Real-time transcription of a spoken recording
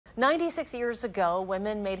96 years ago,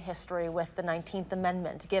 women made history with the 19th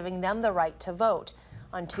Amendment, giving them the right to vote.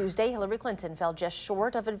 On Tuesday, Hillary Clinton fell just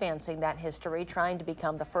short of advancing that history, trying to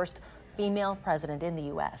become the first female president in the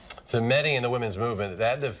U.S. To many in the women's movement,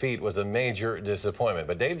 that defeat was a major disappointment.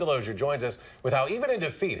 But Dave Delosier joins us with how even in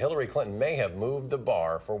defeat, Hillary Clinton may have moved the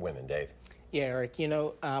bar for women. Dave. Yeah, Eric,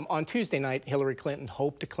 on Tuesday night, Hillary Clinton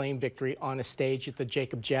hoped to claim victory on a stage at the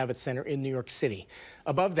Jacob Javits Center in New York City.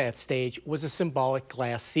 Above that stage was a symbolic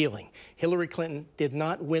glass ceiling. Hillary Clinton did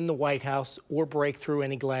not win the White House or break through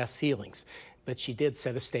any glass ceilings, but she did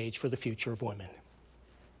set a stage for the future of women.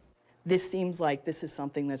 This seems like this is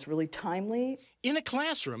something that's really timely. In a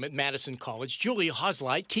classroom at Madison College, Julia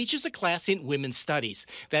Hoslite teaches a class in women's studies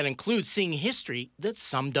that includes seeing history that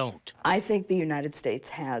some don't. I think the United States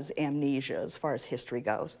has amnesia as far as history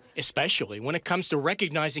goes. Especially when it comes to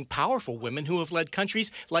recognizing powerful women who have led countries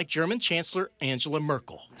like German Chancellor Angela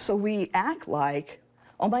Merkel. So we act like,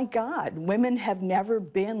 oh my God, women have never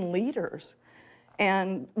been leaders.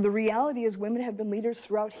 And the reality is women have been leaders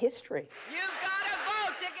throughout history.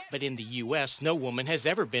 But in the U.S., no woman has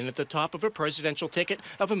ever been at the top of a presidential ticket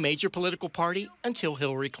of a major political party until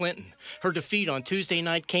Hillary Clinton. Her defeat on Tuesday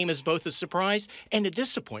night came as both a surprise and a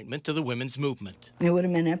disappointment to the women's movement. It would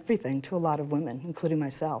have meant everything to a lot of women, including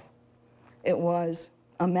myself. It was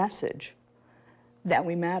a message that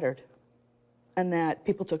we mattered and that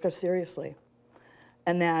people took us seriously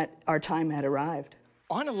and that our time had arrived.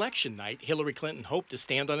 On election night, Hillary Clinton hoped to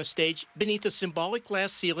stand on a stage beneath a symbolic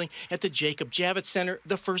glass ceiling at the Jacob Javits Center,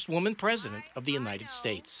 the first woman president of the United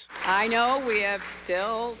States. I know we have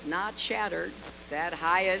still not shattered that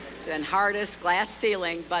highest and hardest glass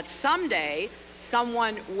ceiling, but someday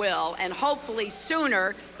someone will, and hopefully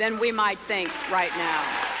sooner than we might think right now.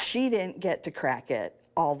 She didn't get to crack it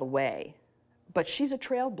all the way, but she's a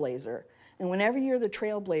trailblazer. And whenever you're the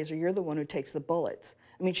trailblazer, you're the one who takes the bullets.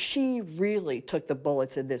 I mean, she really took the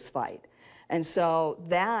bullets in this fight. And so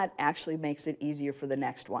that actually makes it easier for the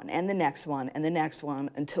next one, and the next one, and the next one,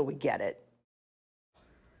 until we get it.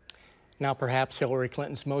 Now, perhaps Hillary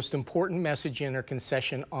Clinton's most important message in her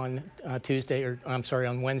concession on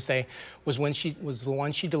on Wednesday was the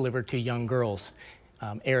one she delivered to young girls.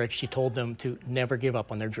 Eric, she told them to never give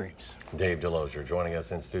up on their dreams. Dave Delosier joining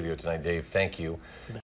us in studio tonight. Dave, thank you.